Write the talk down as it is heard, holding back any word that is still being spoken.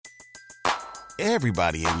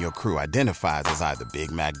Everybody in your crew identifies as either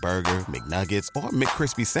Big Mac Burger, McNuggets, or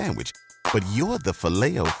McCrispy Sandwich. But you're the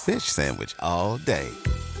Filet-O-Fish Sandwich all day.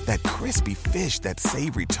 That crispy fish, that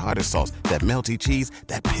savory tartar sauce, that melty cheese,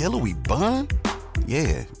 that pillowy bun.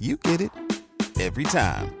 Yeah, you get it. Every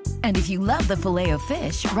time. And if you love the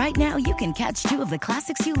Filet-O-Fish, right now you can catch two of the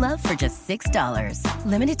classics you love for just $6.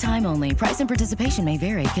 Limited time only. Price and participation may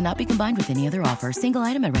vary. Cannot be combined with any other offer. Single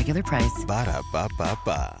item at regular price.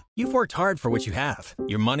 Ba-da-ba-ba-ba. You've worked hard for what you have.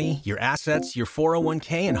 Your money, your assets, your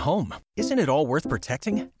 401k, and home. Isn't it all worth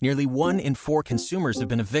protecting? Nearly 1 in 4 consumers have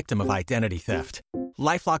been a victim of identity theft.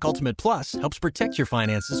 LifeLock Ultimate Plus helps protect your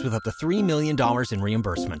finances with up to $3 million in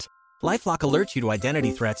reimbursement. LifeLock alerts you to identity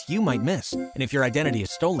threats you might miss. And if your identity is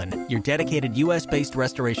stolen, your dedicated U.S.-based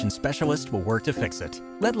restoration specialist will work to fix it.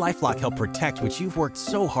 Let LifeLock help protect what you've worked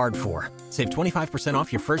so hard for. Save 25%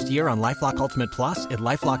 off your first year on LifeLock Ultimate Plus at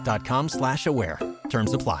LifeLock.com/aware.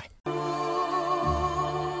 Terms apply.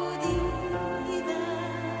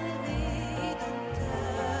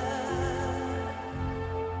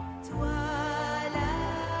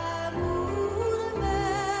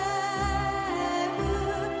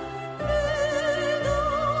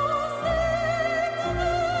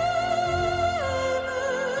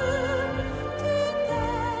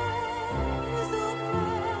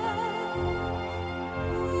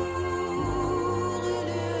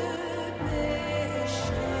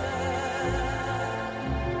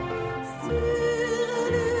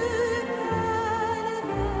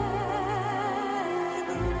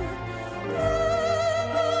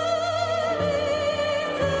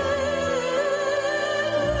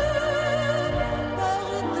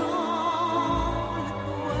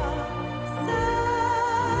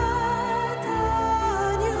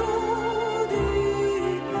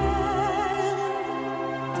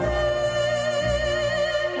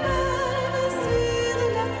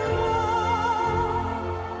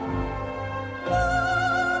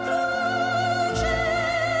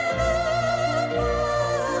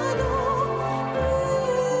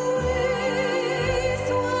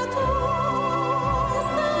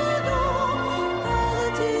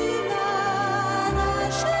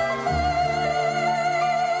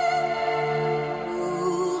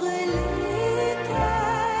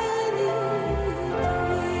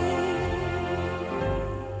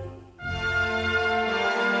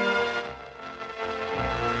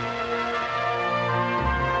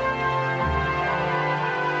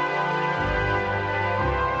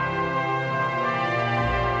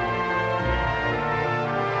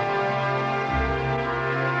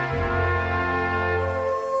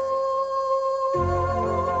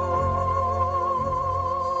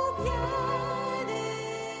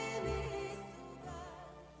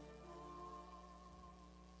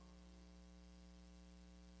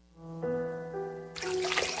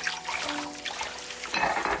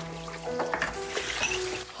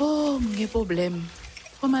 Gen problème.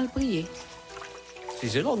 Faut mal prier. Si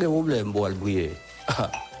c'est là gen problème pour le prier.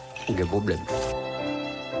 Gen problème.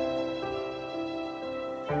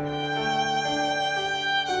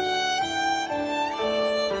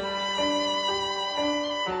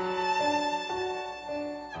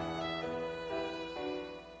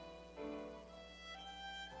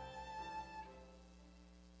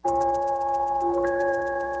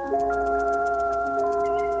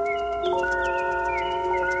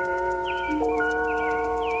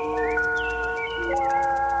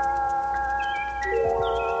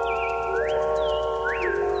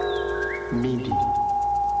 Midi.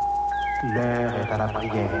 L'heure est à la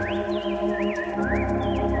prière.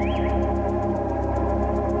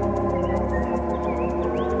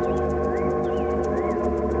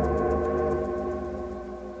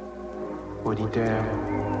 Auditeurs,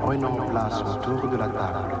 prenons place autour de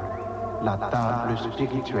la table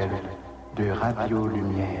spirituelle de Radio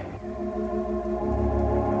Lumière.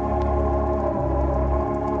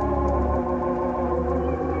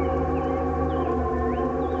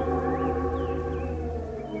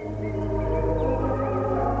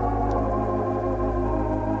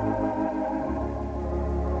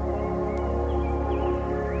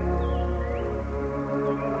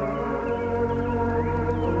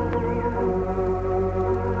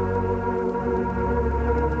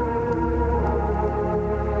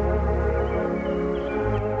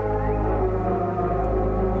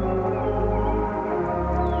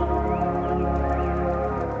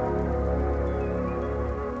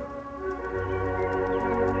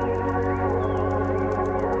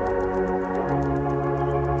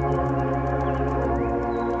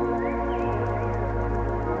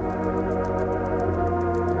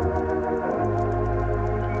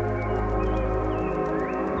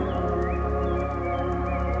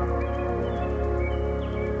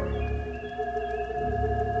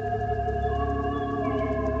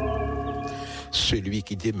 Celui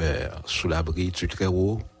qui demeure sous l'abri du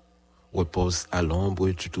Très-Haut repose à l'ombre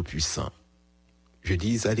du Tout-Puissant. Je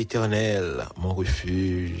dis à l'Éternel, mon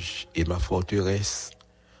refuge et ma forteresse,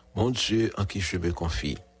 mon Dieu en qui je me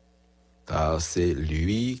confie. Car c'est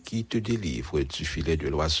lui qui te délivre du filet de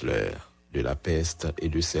l'oiseleur, de la peste et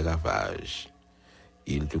de ses ravages.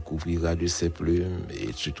 Il te couvrira de ses plumes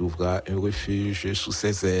et tu trouveras un refuge sous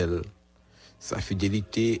ses ailes. Sa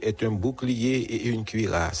fidélité est un bouclier et une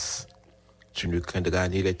cuirasse. Tu ne craindras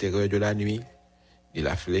ni les terreurs de la nuit, ni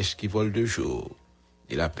la flèche qui vole de jour,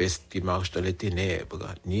 ni la peste qui marche dans les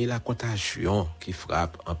ténèbres, ni la contagion qui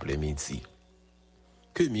frappe en plein midi.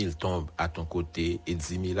 Que 1000 tombent à ton côté et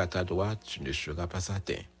 10 000 à ta droite, tu ne seras pas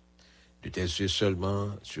atteint. De tes yeux seulement,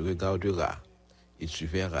 tu regarderas et tu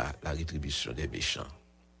verras la rétribution des méchants.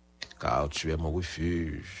 Car tu es mon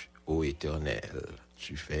refuge, ô Éternel,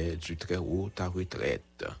 tu fais du Très-Haut ta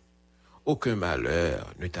retraite. Aucun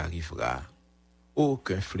malheur ne t'arrivera,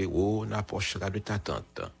 aucun fléau n'approchera de ta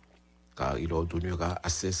tente, car il ordonnera à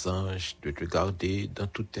ses anges de te garder dans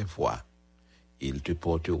toutes tes voies. Ils te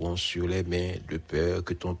porteront sur les mains de peur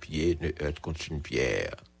que ton pied ne heurte contre une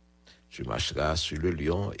pierre. Tu marcheras sur le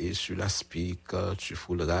lion et sur l'aspic, tu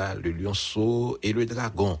fouleras le lionceau et le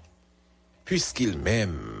dragon. Puisqu'il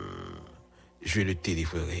m'aime, je le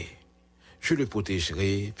délivrerai. Je le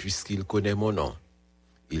protégerai puisqu'il connaît mon nom.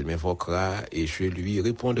 Il m'invoquera et je lui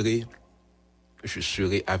répondrai. Je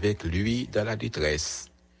serai avec lui dans la détresse.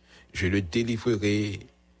 Je le délivrerai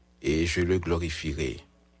et je le glorifierai.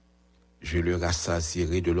 Je le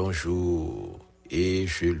rassasierai de longs jours et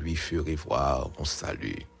je lui ferai voir mon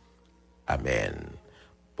salut. Amen.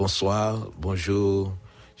 Bonsoir, bonjour,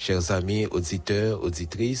 chers amis, auditeurs,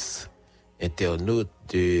 auditrices, internautes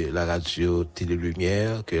de la radio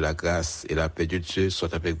Télé-Lumière. Que la grâce et la paix de Dieu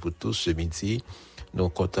soient avec vous tous ce midi. Nous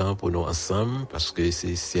sommes contents pour nous ensemble parce que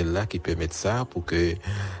c'est celle-là qui permet ça pour que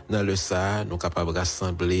dans le ça, nous sommes capables de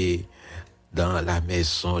rassembler dans la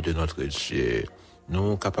maison de notre Dieu. Nous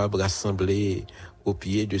sommes capables de rassembler au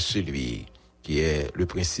pied de celui qui est le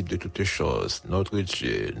principe de toutes choses, notre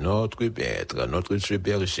Dieu, notre Maître, notre Dieu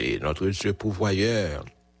berger, notre Dieu pourvoyeur,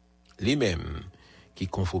 lui-même qui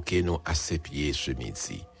convoquait nous à ses pieds ce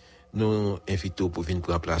midi. Nous invitons pour venir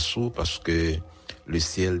prendre place parce que le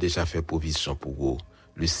ciel déjà fait provision pour vous.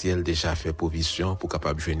 Le ciel déjà fait provision pour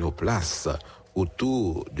capable de jouer nos places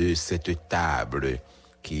autour de cette table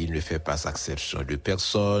qui ne fait pas exception de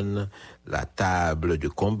personne, la table de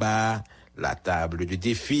combat, la table de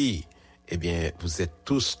défi. Eh bien, vous êtes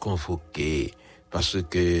tous convoqués parce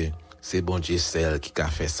que c'est bon Dieu seul qui a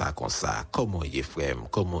fait ça comme ça. Comment y est, frère?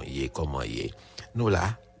 Comment y est? Nous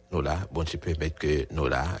là, bon Dieu permet que nous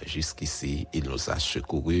là, jusqu'ici, il nous a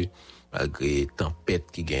secourus, malgré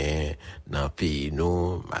tempête qui gagne dans le pays,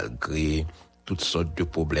 nous, malgré toutes sortes de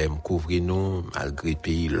problèmes couvrent nous, malgré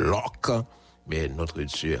pays loc. Mais notre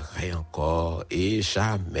Dieu règne encore et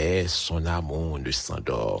jamais son amour ne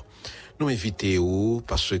s'endort. Nous invitons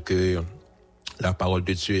parce que la parole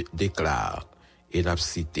de Dieu déclare et l'a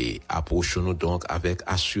cité. Approchons-nous donc avec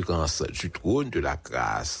assurance du trône de la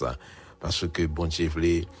grâce parce que bon Dieu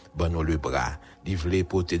voulait nous le bras, il voulait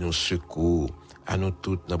porter nos secours à nous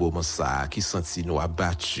toutes dans moment ça qui sentit nous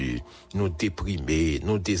abattus, nous déprimés,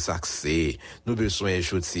 nous désaxés, nous besoin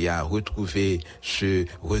aujourd'hui à retrouver ce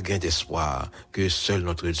regain d'espoir que seul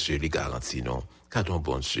notre Dieu lui garantit nous. Cadons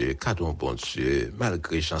bon Dieu,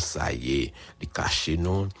 malgré Jean ça y est, il cache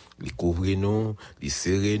nous, il couvre nous, il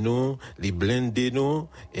serre nous, il blinde nous,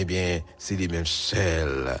 eh bien, c'est lui-même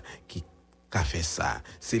seul qui a fait ça.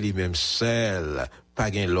 C'est lui-même seul,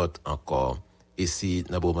 pas gain l'autre encore. Et si,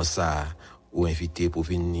 dans moment ça, ou invité pour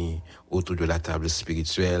venir autour de la table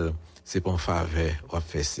spirituelle, c'est pour faveur, on va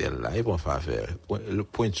faire celle-là, et pour faveur, le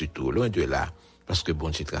point du tout, loin de là, parce que bon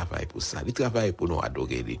Dieu travaille pour ça, il travaille pour nous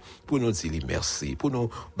adorer, pour nous dire merci, pour nous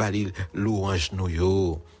balayer louange nous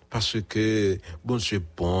yo, parce que bon Dieu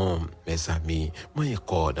bon, mes amis, moi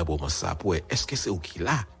encore dans moment ça, pour est-ce que c'est où qui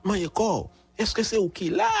là, moi encore, est-ce que c'est où qui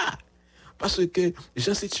là? Parce que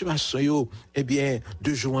les situations, eh bien,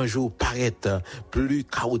 de jour en jour, paraissent plus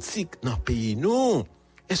chaotiques dans le pays. Non.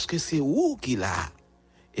 Est-ce que c'est où qu'il a?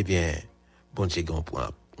 Eh bien, bon Dieu,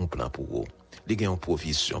 on plan pour vous. Il y a une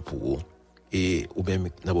provision pour vous. Et, ou même,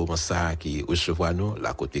 dans le moment ça, qui recevoir nous,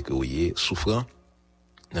 la côté que vous êtes souffrant,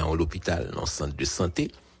 dans l'hôpital, dans le centre de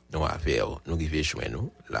santé, nous arrivons joindre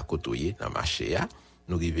nous, la côté dans le marché,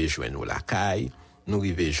 nous arrivons joindre nous la caille, nous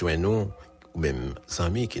arrivons joindre nous, ou même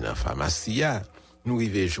amis qui dans la pharmacie, nous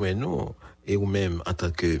arrivons joindre nous et ou même en tant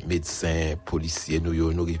que médecin, policier, nous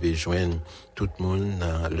arrivons joindre tout le monde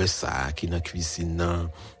dans le sac, qui dans la cuisine,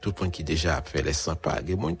 tout le monde qui déjà fait les 100 pas,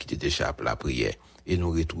 des monde qui déjà fait la prière et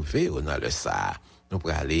nous retrouver dans le sac, nous pour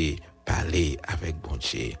aller parler avec bon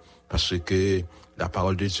Dieu parce que la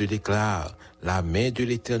parole de Dieu déclare la main de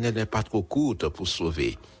l'Éternel n'est pas trop courte pour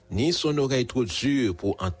sauver, ni son oreille trop dure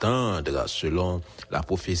pour entendre, selon la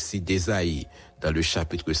prophétie d'Ésaïe dans le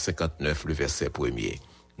chapitre 59, le verset 1er.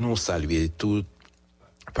 Nous saluons tous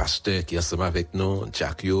pasteurs qui sont ensemble avec nous,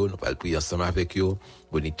 Jack Yo, nous allons prier ensemble avec eux,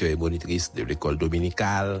 moniteurs et monitrices de l'école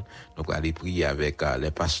dominicale, nous allons prier avec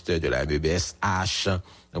les pasteurs de la MEBSH,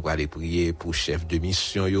 nous allons prier pour chef de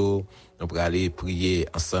mission yo, nous allons prier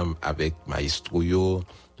ensemble avec maestro yo,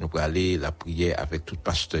 nous allons la prier avec tout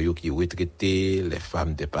pasteur yo qui est retraité, les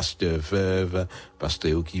femmes des pasteurs veuves,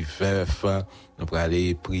 pasteurs yo qui veufs, nous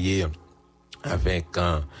allons prier avec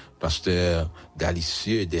un pasteur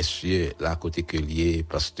Galicieux des cieux, la côté que lié,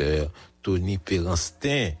 pasteur Tony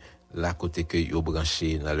Péranstin, la côté que yo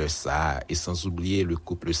branché dans le ça, et sans oublier le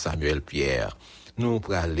couple Samuel Pierre. Nous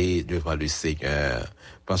pour aller devant le Seigneur,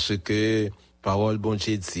 parce que parole bon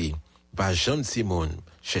Dieu dit, bah jamais Simon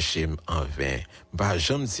chercher en vain, bah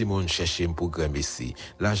jamais Simon chercher pour grand messie.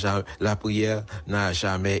 La prière n'a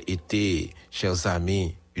jamais été, chers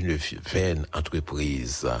amis, une vaine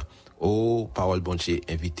entreprise. Oh, parole bon Dieu,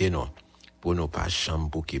 invitez-nous pour nous pas jamais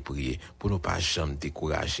bouquer prier, pour nous pas jamais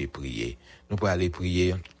décourager prier. Nous pour aller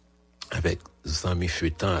prier avec les amis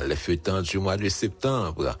fêtants, les fêtants du mois de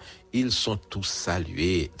septembre. Ils sont tous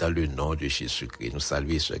salués dans le nom de Jésus-Christ. Nous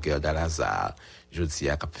saluons ce cœur d'Alazar. Jeudi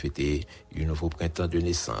a fêté un nouveau printemps de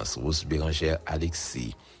naissance. Rose Bérangère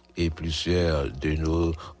Alexis et plusieurs de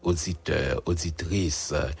nos auditeurs,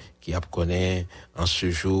 auditrices qui connaissent en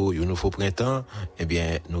ce jour un nouveau printemps, eh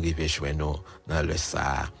bien, nous rejoignons dans le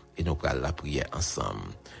ça et nous prenons la prière ensemble.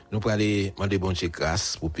 Nous prenons aller demander bon Dieu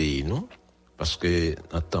grâce pour pays nous, parce que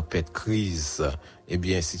en tempête crise, eh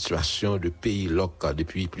bien, situation de pays local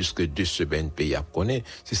depuis plus que 2 semaines, pays à connaître,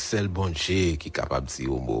 c'est seul bon Dieu qui est capable de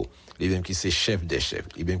dire au mot. Les mêmes qui c'est chef des chefs,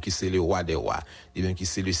 les mêmes qui c'est le roi des rois, les mêmes qui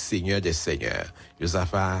c'est le seigneur des seigneurs.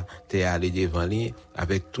 Josaphat t'es allé devant lui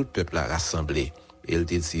avec tout le peuple rassemblé. Et il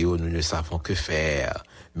te dit, oh, nous ne savons que faire,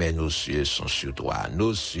 mais nos yeux sont sur toi.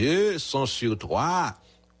 Nos yeux sont sur toi.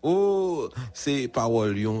 Oh, c'est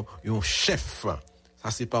parole yon chef. Ça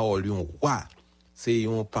c'est parole yon roi. C'est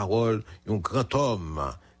yon parole yon grand homme.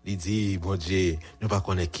 Il dit, bon Dieu, nous pas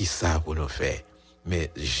connaître qui ça pour nous faire,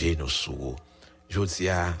 mais j'ai nos sous.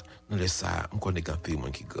 Jodia, nous laisse ça, on connaît grand peu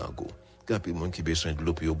monde qui grand go. Grand peu monde qui besoin de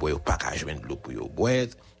l'eau pour boire, pas qu'à joindre de l'eau pour boire,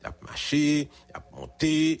 y a marcher, y a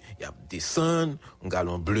monter, y a descendre, un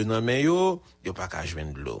galon bleu dans main yo pas qu'à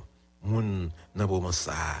joindre de l'eau. Moun dans moment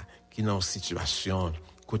ça qui dans situation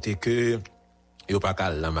côté que yo pas qu'à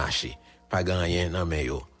la marcher, pas gagner dans main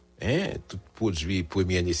yo. Tout produit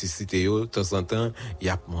première nécessité yo de temps en temps y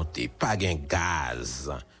a monté, pas gain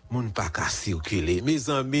gaz. Moun pas qu'à circuler. Mes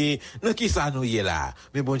amis, non qui ça nous y est là.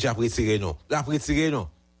 Mais bon Dieu a retiré nous. La retiré nous.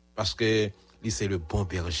 Parce que lui c'est le bon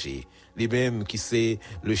berger. Lui même qui c'est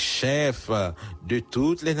le chef de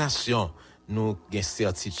toutes les nations. Nous avons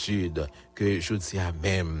certitude que je dis à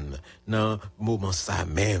même, dans moment ça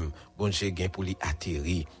même, bon Dieu gain pour lui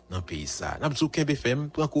atterrir dans le pays ça. N'a pas qu'un BFM,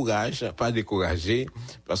 prends courage, pas décourager,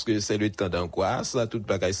 parce que c'est le temps d'angoisse, toute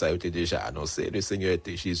bagaille ça a été déjà annoncé. Le Seigneur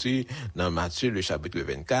était Jésus, dans Matthieu, le chapitre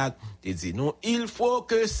 24, il dit non, il faut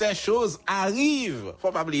que ces choses arrivent.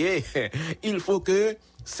 Faut pas oublier, il faut que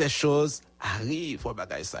ces choses arrivent. Faut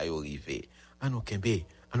bagaille ça arriver. À nous kembe.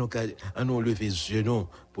 À nous lever les yeux non,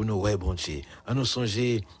 pour nous ouais bon Dieu. À nous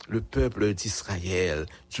songer le peuple d'Israël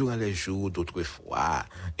durant les jours d'autrefois.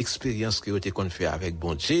 Expérience que vous avez fait avec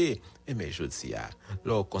bon Dieu. Et mais je dis,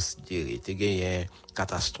 là, considérez, tu as gagné une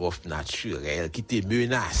catastrophe naturelle qui t'a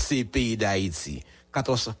menacé le pays d'Haïti.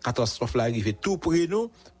 Catastrophe là arrivée tout près nous.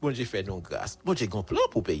 Bon Dieu fait nous grâce. Bon Dieu a un plan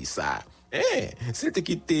pour payer ça. C'était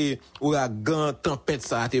quitté ouragan, tempête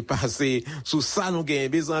ça a été passé sous ça nous gagne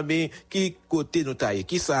mes amis qui côté nous taille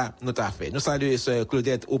qui ça nous t'a fait nous saluons sœur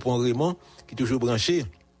Claudette au Pont Raymond qui toujours branchée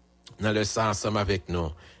dans le sang ensemble avec nous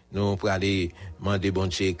pour aller demander bon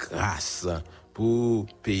Dieu grâce pour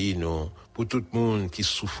pays nous pour tout le monde qui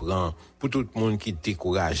souffrant pour tout le monde qui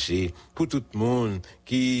découragé pour tout le monde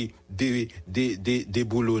qui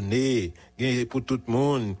déboulonné pour tout le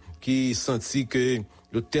monde qui senti que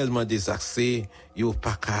yo tellement désaxé, yo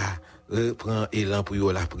pas qu'à prendre élan pour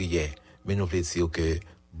yo la prière. Mais nous voulons dire que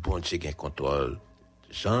bon Dieu gagne contrôle.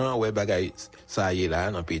 Jean, ouais, bagay, ça y est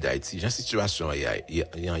là, dans le pays d'Haïti. Jean, situation y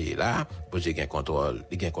est là, bon Dieu gagne contrôle.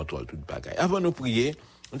 Il gagne contrôle tout bagay. Avant de prier,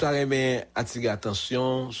 nous t'arrêtons attirer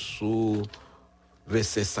attention sur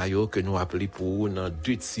verset ça yo que nous appelons pour dans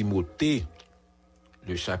 2 Timothée,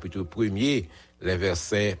 le chapitre 1er, les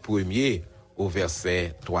versets 1er au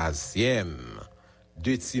verset 3e.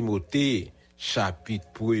 2 Timothée, chapitre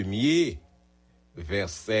 1er,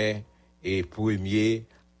 verset 1er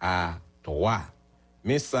à 3.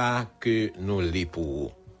 Mais ça que nous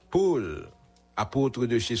lisons. Paul, apôtre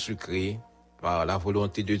de Jésus-Christ, par la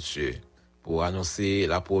volonté de Dieu, pour annoncer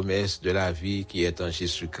la promesse de la vie qui est en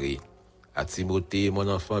Jésus-Christ. À Timothée, mon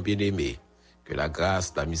enfant bien-aimé, que la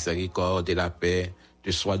grâce, la miséricorde et la paix te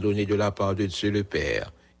soient données de la part de Dieu le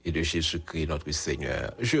Père et de Jésus-Christ notre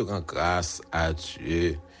Seigneur. Je rends grâce à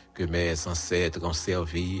Dieu que mes ancêtres ont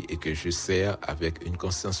servi et que je sers avec une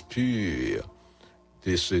conscience pure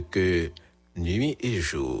de ce que, nuit et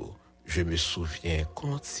jour, je me souviens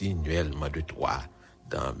continuellement de toi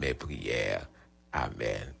dans mes prières.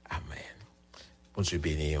 Amen. Amen. Bon Dieu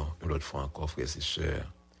béni, une autre fois encore, frères et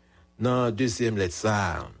sœurs. Dans la deuxième lettre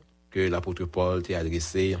ça, que l'apôtre Paul t'a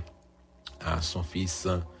adressé à son fils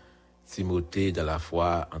Timothée dans la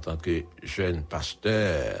foi en tant que jeune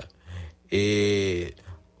pasteur. Et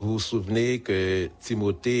vous vous souvenez que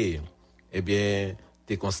Timothée, eh bien,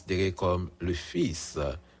 était considéré comme le fils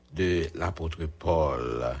de l'apôtre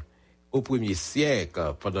Paul. Au 1er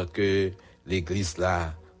siècle, pendant que l'église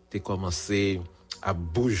là a commencé à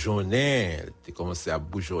bourgeonner, il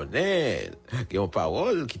y a une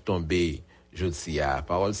parole qui tombait, je dis, la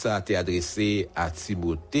parole ça a été adressée à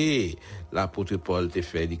Timothée. L'apôtre Paul te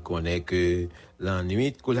fait lui connaître que la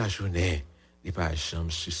nuit que la journée, il pas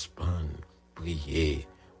jamais suspendre, prier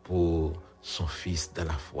pour son fils dans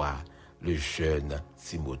la foi, le jeune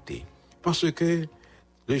Timothée. Parce que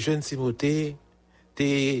le jeune Timothée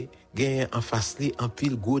te gagne en face li un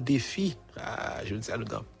pile gros défi. Je ne sais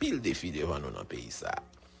pas, un pile défi devant nous dans le pays ça.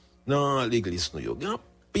 Dans l'église nous yo grand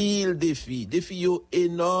pile défi yo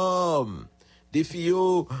énorme. Défi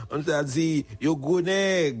yo, on t'a dit yo gros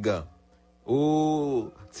nèg. Oh,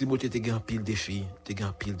 Timothée te gagne pile défi.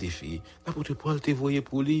 L'apôtre Paul te voyé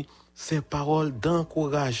pour lui ces paroles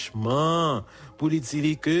d'encouragement pour lui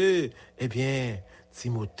dire que eh bien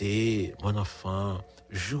Timothée, mon enfant,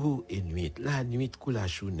 jour et nuit, la nuit que la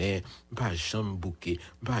journée, pas jamais bouquer,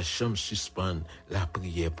 pas jamais suspendre la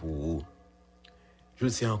prière pour vous. Je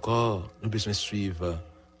dis encore, nous besoin suivre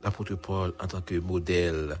l'apôtre Paul en tant que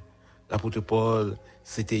modèle. L'apôtre Paul,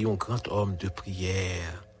 c'était un grand homme de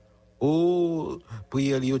prière. Oh,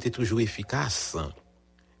 prière lui était toujours efficace.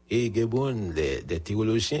 Et il y a des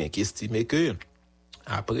théologiens qui estimaient que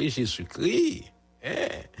après Jésus-Christ,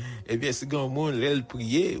 eh bien, si grand monde l'aile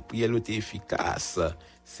prier était efficace,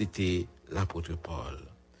 c'était l'apôtre Paul.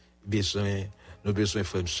 Nous besoin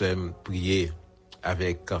frères et sœurs prier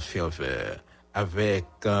avec ferveur, avec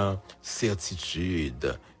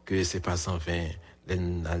certitude que c'est pas en vain.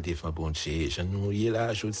 Dans le défend bon Dieu, je nous y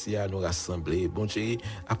là, je dis à nous rassembler, bon Dieu,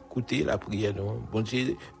 à écouter la prière nous, bon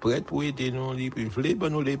Dieu, prêt pour aider nous, voulez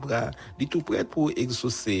nous les bras, dit tout prêt pour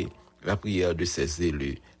exaucer la prière de ses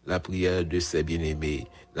élus, la prière de ses bien-aimés,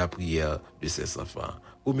 la prière de ses enfants,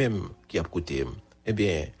 ou même qui a côté, eh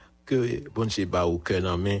bien, que bon Dieu bat au cœur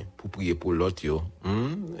en main pour prier pour l'autre,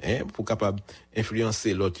 pour capable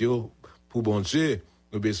influencer l'autre, pour bon Dieu,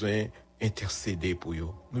 nous besoin intercéder pour eux,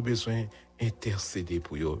 nous besoin intercéder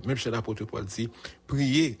pour eux. Même chez l'apôtre Paul dit,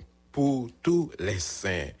 priez pour tous les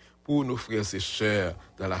saints, pour nos frères et sœurs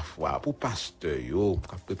dans la foi, pour pasteurs, pour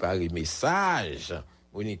préparer message,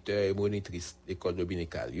 moniteurs et monitrices d'école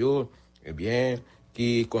dominicale, eh bien,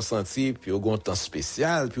 qui consentit, puis au un temps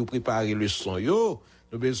spécial, puis préparer le son,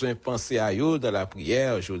 nous besoin penser à eux dans la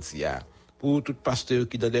prière, je dis, pour tout pasteur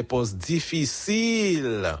qui dans des postes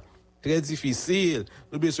difficiles, très difficiles,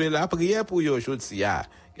 nous besoin la prière pour eux, je dis,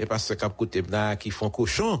 et parce que cap côté qui font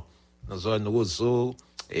cochon dans zone Roseau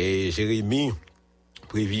et Jérémie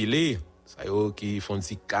Prévilé, ça yo qui font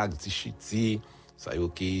des cac des chiti, ça yo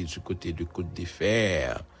qui du côté de Côte de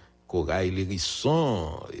Fer, Corail les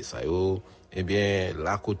Risson et ça yo eh bien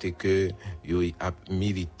là côté que yo a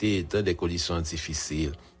milité dans des conditions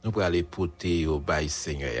difficiles, nous pour aller porter au bail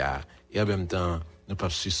Seigneur et en même temps nous pas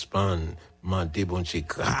suspendre demander bon Dieu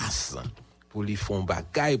grâce pour lui font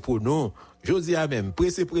bagaille pour nous. Je dis à même,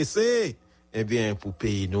 pressé, eh bien, pour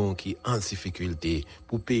pays nous qui en difficulté,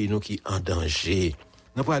 pour pays nous qui en danger.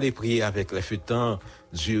 Nous allons aller prier avec les fêtants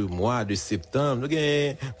du mois de septembre. Nous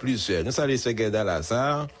avons plusieurs. Nous allons se garder à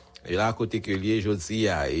Lazare, et là, à côté que lié, je dis,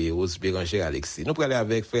 et Rose Béranger Alexis. Nous allons aller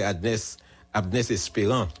avec frère Abnès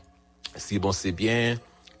Espérant. Si bon, c'est bien,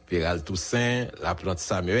 Péral Toussaint, La Plante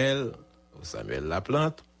Samuel La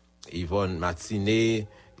Plante, Yvonne Matiné,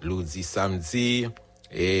 Loudi Samedi,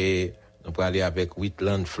 et nous allons aller avec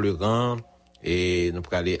Whitland Fleurant, Et nous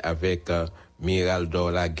allons aller avec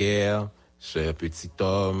Miraldor Laguerre, Sœur Petit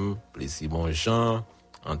Homme, Plessis-Mon Jean,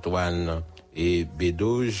 Antoine et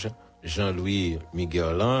Bédoge, Jean-Louis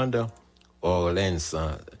Miguelande, Orlens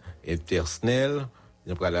Intersnel,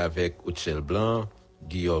 nous allons aller avec Ochel Blanc,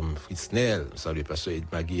 Guillaume Fritznel, salut pasteur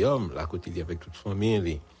Edma Guillaume, la côté avec toute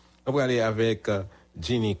famille. On va aller avec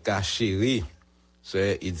Ginny Chéri,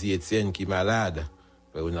 Sœur Eddy Etienne qui est malade,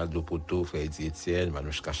 Frère Ronaldo Poto, Frère Eddy Etienne,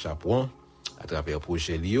 Manouchka Chapron, à travers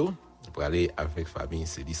Projet Lio. On va aller avec famille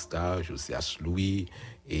Célista, Josias Louis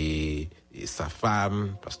et sa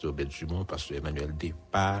femme, pasteur Belgumont, pasteur Emmanuel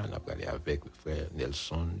Depa. On va aller avec Frère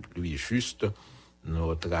Nelson Louis Juste,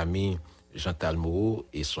 notre ami Jean Talmoro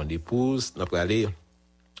et son épouse. On va aller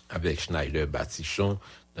avec Schneider Batichon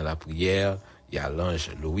dans la prière. Il y a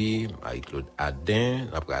l'ange Louis, Marie-Claude Adin.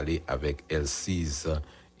 On va aller avec Elsise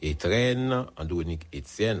Étrenne, Andronique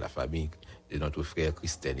Étienne, la famille de notre frère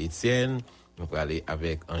Christelle Étienne. On va aller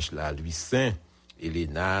avec Angela Louis-Saint,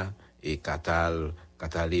 Elena et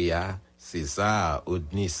Cataléa, César,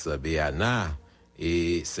 Odnis Béana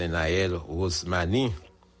et Saint-Naël Rosemani.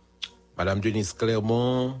 Madame Denise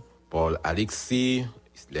Clermont, Paul Alexis,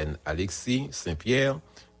 Islaine Alexis, Saint-Pierre,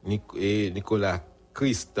 et Nicolas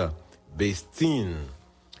Christ, Bestine,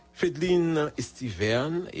 Fédeline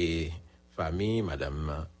Estiverne et famille,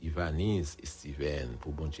 Madame Ivanise Estiverne,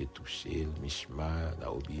 pour bon Dieu touché, Mishma,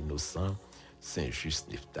 Naomi Innocent, Saint-Just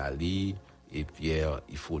Neftali, et Pierre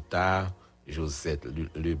Ifota, Josette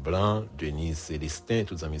Leblanc, Denise Célestin,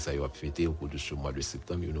 tous les amis, ça y a fêté au cours de ce mois de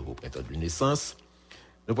septembre, au nouveau printemps de naissance.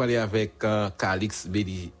 Nous allons aller avec Calix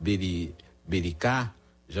Bellica,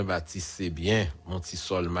 Jean-Baptiste Sebien,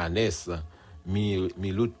 Montisol Manès,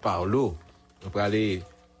 Miloud Parlo. Nous allons aller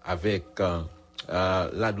avec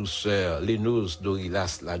La Douceur, Lénos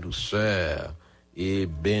Dorilas La Douceur et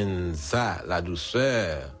Benza La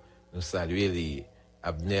Douceur. Nous saluons les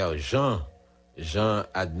Abner Jean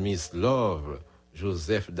Admis Love,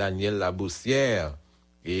 Joseph Daniel Laboussière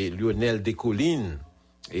et Lionel Descollines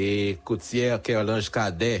et Côtière Kerlange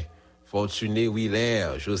Cadet, Fortuné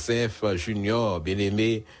Willer, Joseph Junior,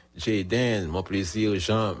 Bien-Aimé Jaden, Mon Plaisir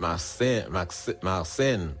Jean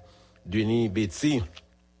Marcène, Denis Betty,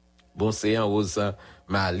 Bonséant Rosa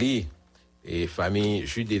Mali, et famille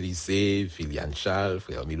Jude Élysée, Filiane Charles,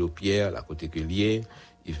 frère Milo Pierre, la côté Culier,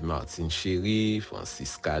 Yves Martin Chéri,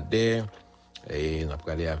 Francis Cadet, et on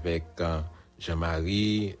a aller avec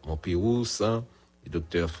Jean-Marie Montpirous, et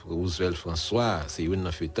docteur Roosevelt François, c'est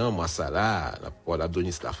une fêtant, moi ça là, pour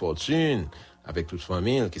Adonis La Fortune, avec toute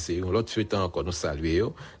famille, qui c'est une autre fêtant encore nous saluer.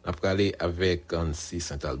 On a aller avec Annecy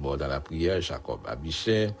Saint-Albert dans la prière, Jacob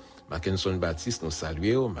Abichet, Mackinson Baptiste nous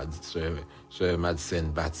saluer, Sœur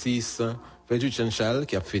Madeleine Baptiste, Frère Charles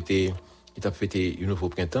qui a fêté un nouveau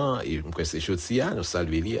printemps, et c'est Chotia, nous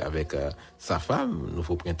saluer avec sa femme,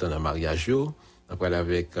 nouveau printemps dans le mariage. On a aller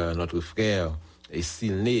avec notre frère et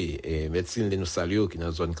Silné, et médecine nous saluons qui est dans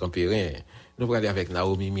la zone Campérin. Nous allons aller avec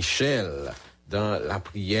Naomi Michel dans la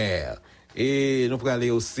prière. Et nous allons aller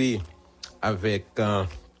aussi avec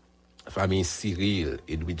famille Cyril,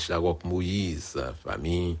 Edwidge Larocque Moïse,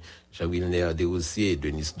 famille Jean-Wilner Desrosiers,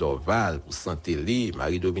 Denis Dorval, pour Santélie,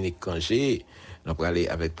 Marie-Dominique Cangé. Nous allons aller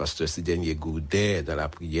avec pasteur Sidenier Goudet dans la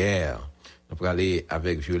prière. Nous allons aller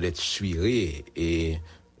avec Violette Chuiré et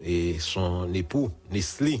son époux,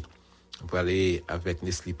 Nestlé. On peut aller avec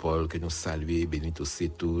Nestlé Paul, que nous saluons, Benito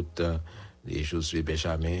Setout, et Josué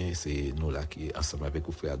Benjamin, c'est nous là qui, ensemble avec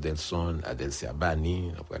le frère Delson, Adelcia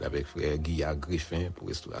Bani, on peut aller avec frère Guillaume Griffin pour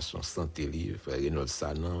Restauration Santé, frère Renaud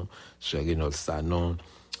Sanon, sœur Renaud Sanon,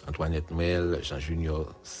 Antoinette Mel, Jean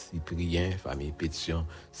Junior Cyprien, famille Pétion,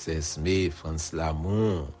 16 mai, France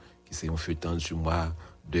Lamont, qui c'est un feuilleton du mois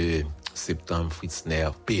de septembre, Fritzner,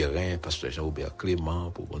 Perrin, pasteur Jean-Aubert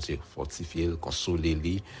Clément, pour bon Dieu fortifier, consoler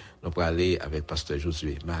lui. Nous allons aller avec pasteur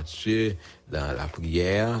Josué Mathieu dans la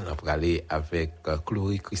prière. Nous allons aller avec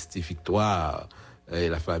Chloé Christi Victoire,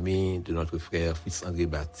 la famille de notre frère Fritz André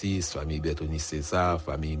Baptiste, famille Bertoni César,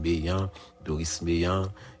 famille Meillan, Doris Meillan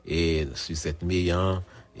et Suzette Meillan,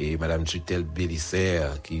 et Madame Jutel Bélisser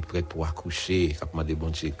qui est prête pour accoucher, qui a demandé bon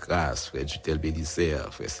Dieu grâce, frère Jutel Bélisser,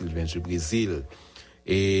 frère Sylvain du Brésil.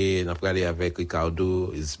 Et nous allons aller avec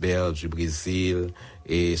Ricardo Isbert du Brésil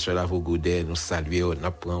et sur la Goudet, nous saluons,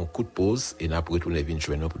 nous prenons un coup de pause et nous retournons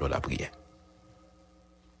joindre pour la prière.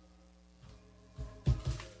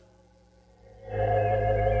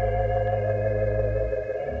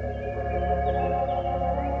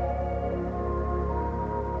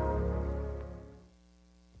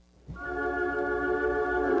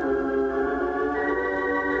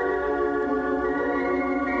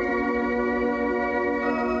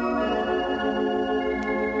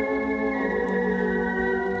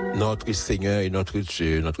 notre Seigneur et notre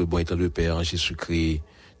Dieu, notre bon et tendre Père en Jésus-Christ,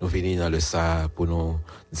 nous venons dans le ça pour nous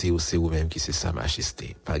dire c'est vous-même qui c'est sa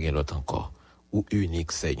majesté, pas rien d'autre encore. Ou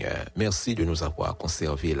unique Seigneur. Merci de nous avoir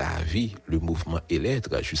conservé la vie, le mouvement et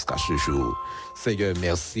l'être jusqu'à ce jour. Seigneur,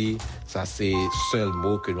 merci. Ça, c'est le seul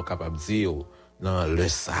mot que nous sommes capables de dire dans le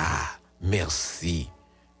ça. Merci.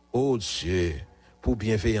 Oh Dieu, pour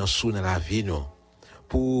bienveillance dans la vie, non.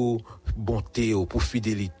 Pour bonté, pour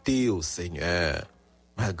fidélité au Seigneur.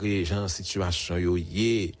 Malgré les situations,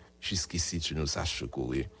 jusqu'ici, tu nous as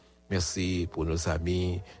secourus. Merci pour nos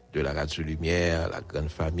amis de la Radio Lumière, la grande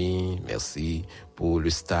famille. Merci pour le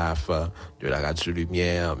staff de la Radio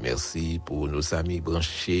Lumière. Merci pour nos amis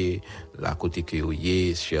branchés, la côté que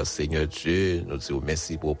cher Seigneur Dieu. Nous disons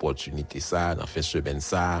merci pour l'opportunité ça, dans fin semaine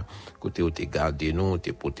ça. Côté où t'es gardé nous,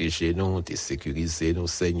 t'es protégé nous, t'es sécurisé nous,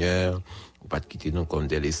 Seigneur. Ou pas de quitter nous comme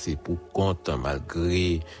des laissés pour compte,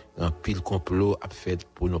 malgré un pile complot a fait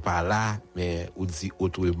pour nous pas là, mais ou dit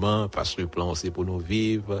autrement, parce que le plan c'est pour nous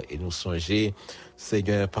vivre et nous songer.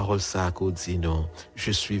 Seigneur, parole ça qu'on dit non. Je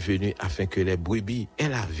suis venu afin que les brebis aient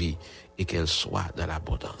la vie et qu'elles soient dans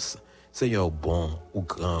l'abondance. Seigneur, bon, ou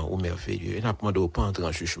grand, ou merveilleux, et nous demandons pas entrer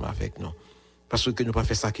en jugement avec nous. Parce que nous pas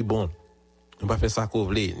fait ça qui est bon. Nous pas fait ça qu'on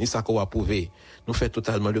voulait, ni ça qu'on va prouver. Nous faisons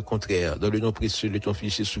totalement le contraire. Dans le nom précieux de ton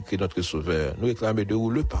Fils Jésus-Christ, notre Sauveur, nous réclamons de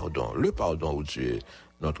vous le pardon, ô Dieu.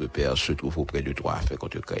 Notre Père se trouve auprès de toi, afin qu'on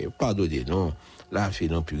te crée. Pardonnez-nous,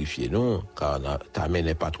 lavez-nous, purifiez-nous, car ta main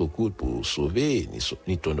n'est pas trop courte pour sauver,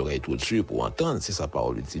 ni ton oreille trop dure pour entendre. C'est sa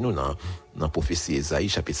parole, dit nous, dans la prophétie Ésaïe,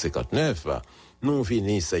 chapitre 59. Nous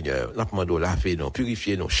venons, Seigneur, nous demandons lavez-nous,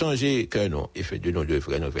 purifiez-nous, changez cœur nous, et faites de nous de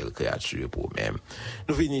vraies nouvelles créatures pour nous-mêmes.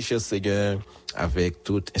 Nous venons, cher Seigneur, avec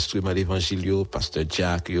tout instrument d'évangile, pasteur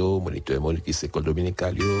Jack, moniteur qui c'est école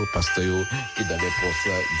dominicale, pasteur qui dans des postes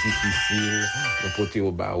difficiles, nous portons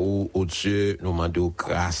au baou, au Dieu, nous demandons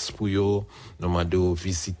grâce pour eux, nous demandons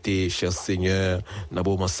visiter, cher Seigneur, dans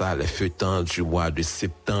moment ça, les fêtants du mois de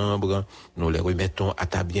septembre, nous les remettons à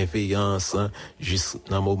ta bienveillance, juste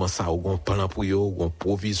dans moment ça, on plan pour eux, on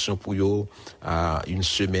provision pour eux, à une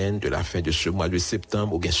semaine de la fin de ce mois de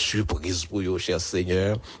septembre, on a une surprise pour eux, cher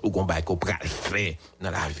Seigneur, on va fait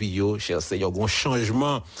dans la vie, cher Seigneur, un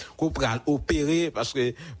changement qu'on peut opérer parce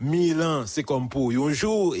que 1000 ans, c'est comme pour un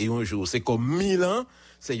jour et un jour, c'est comme 1000 ans.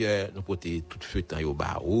 Seigneur, nous portons tout feu temps au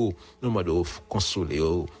bas, nous demandons consoler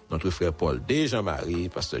notre frère Paul de Jean-Marie,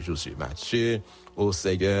 pasteur Josué Mathieu, au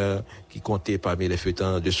Seigneur, qui comptait parmi les feux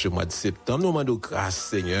temps de ce mois de septembre. Nous demandons grâce,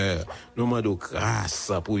 Seigneur, nous demandons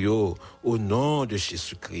grâce pour eux, au nom de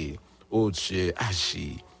Jésus-Christ. Oh Dieu,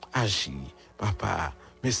 agis, Papa.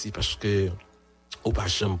 Merci parce que au pas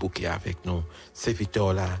jamais bouquet avec nous.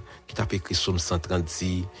 Serviteur là, qui t'a écrit Somme 130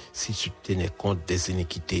 dit, si tu tenais compte des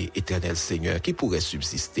iniquités, éternel Seigneur, qui pourrait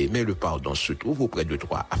subsister, mais le pardon se trouve auprès de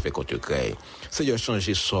toi, afin qu'on te crée. Seigneur,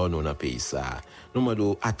 changez ça, nous, dans le pays ça. Nous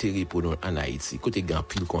demandons atterrir pour nous en Haïti, côté grand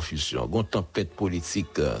pile confusion, grand tempête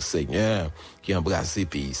politique, Seigneur, qui embrasse le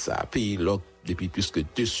pays ça. Pays là, depuis plus que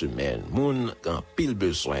 2 semaines, moun en pile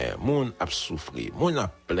besoin, moun a souffri, moun a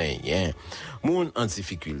plaigné, moun en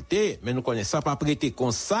difficulté, mais nous connaissons ça pas prêter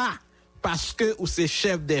comme ça, parce que ou c'est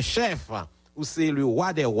chef des chefs, ou c'est le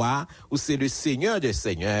roi des rois, ou c'est le seigneur des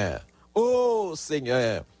seigneurs. Oh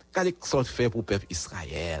Seigneur, qu'est-ce qu'on fait pour le peuple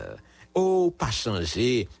Israël? Oh, pas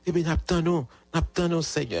changer. Eh bien, n'attendons,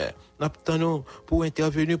 Seigneur. N'attendons pour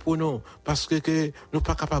intervenir pour nous. Parce que nous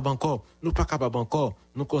pas capables encore. Nous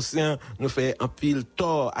conscients, nous fait un pile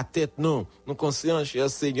tort à tête, non. Nous conscients, cher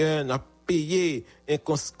Seigneur, nous payer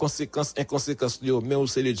inconséquence, mais où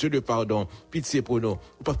c'est le Dieu de pardon. Pitié pour nous.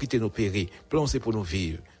 Nous pas quitter nos périr. Plan c'est pour nous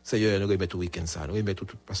vivre. Seigneur, nous remettons au week-end ça. Nous remettons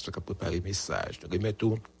tout pasteur qui a préparé le message. Nous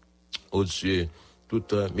remettons au Dieu,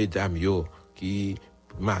 toutes mesdames qui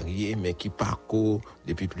mariés mais qui parcourt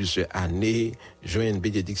depuis plusieurs années, joint une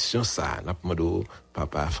bénédiction ça, n'a demandé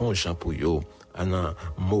papa font Jean pour yo, en un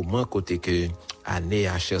moment côté que année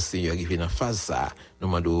à cher Seigneur arrivé dans phase ça, nous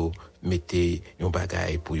demandons mettez un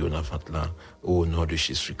bagaille pour yo dans vente là au nom de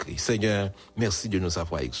Jésus-Christ. Seigneur, merci de nous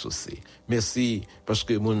avoir exaucés. Merci parce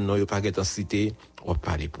que mon nom yo pas en cité, on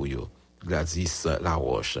parler pour yo. Gladys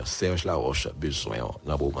Laroche, Serge Laroche besoin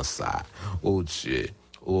dans moment ça. Oh Dieu,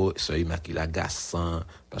 oh, Sœur Immaculée Gassan,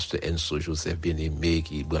 pasteur Enzo Joseph Bien-Aimé,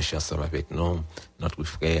 qui branche ensemble avec nous, notre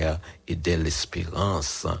frère Edel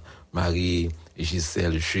Espérance, Marie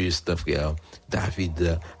Gisèle Juste, frère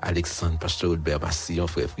David Alexandre, pasteur Albert Bastillon,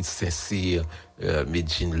 frère Fritz Saint-Cyr,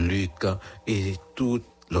 Medjine Luc, et tout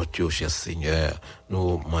l'autre, cher Seigneur,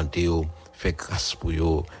 nous demandons, fait grâce pour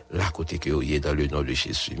eux, là côté que vous êtes dans le nom de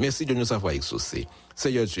Jésus. Merci de nous avoir exaucés.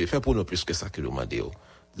 Seigneur Dieu, fais pour nous plus que ça que nous demandons.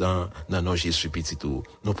 dans nos Jésus petit tout.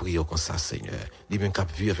 Nous prions comme ça, Seigneur. Lui-même qui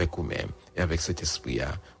vivre avec nous-mêmes et avec cet esprit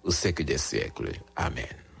au siècle des siècles. Amen.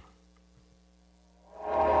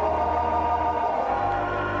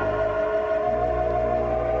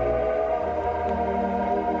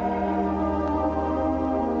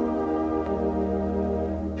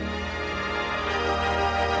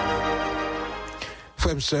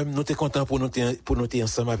 Frères et sœurs, nous sommes contents pour noter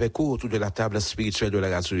ensemble avec vous autour de la table spirituelle de la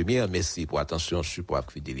Radio Lumière. Merci pour l'attention, support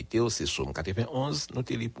et fidélité. C'est Somme 91.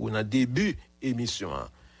 Notez-les pour notre début émission.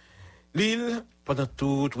 L'île, pendant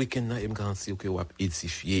tout le week-end, je me garantis que vous avez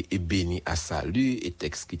édifié et béni à salut. Et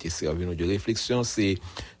texte qui t'est servi nous de réflexion, c'est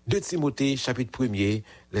 2 Timothée, chapitre 1er,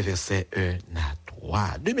 les versets 1 à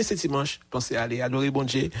 3. Demain, ce dimanche, pensez à aller adorer bon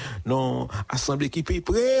Dieu. Non, assemblée qui est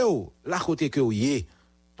près, là côté que vous y êtes.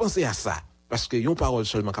 Pensez à ça. Parce que une parole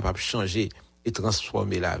seulement capable de changer et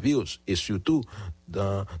transformer la vie, et surtout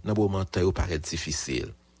dans un moment où paraît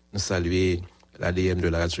difficile. Nous saluons l'ADM de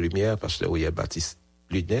la Radio Lumière, pasteur Royer Baptiste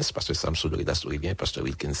Ludens, pasteur Samson Dorida Sourivien, pasteur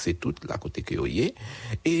Wilkin, c'est tout la côté que vous y.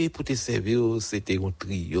 Et pour te servir, c'était un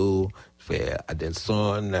trio, frère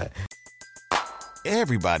Adelson.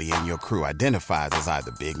 Everybody in your crew identifies as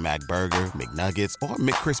either Big Mac Burger, McNuggets, or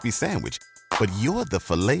McCrispy Sandwich. But you're the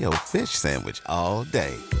Filet-O-Fish Sandwich all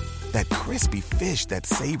day. That crispy fish, that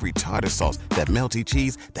savory tartar sauce, that melty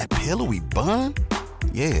cheese, that pillowy bun.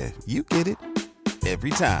 Yeah, you get it.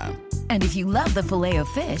 Every time. And if you love the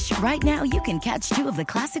Filet-O-Fish, right now you can catch 2 of the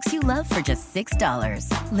classics you love for just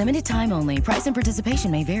 $6. Limited time only. Price and participation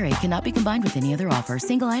may vary. Cannot be combined with any other offer.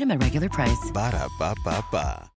 Single item at regular price. Ba-da-ba-ba-ba.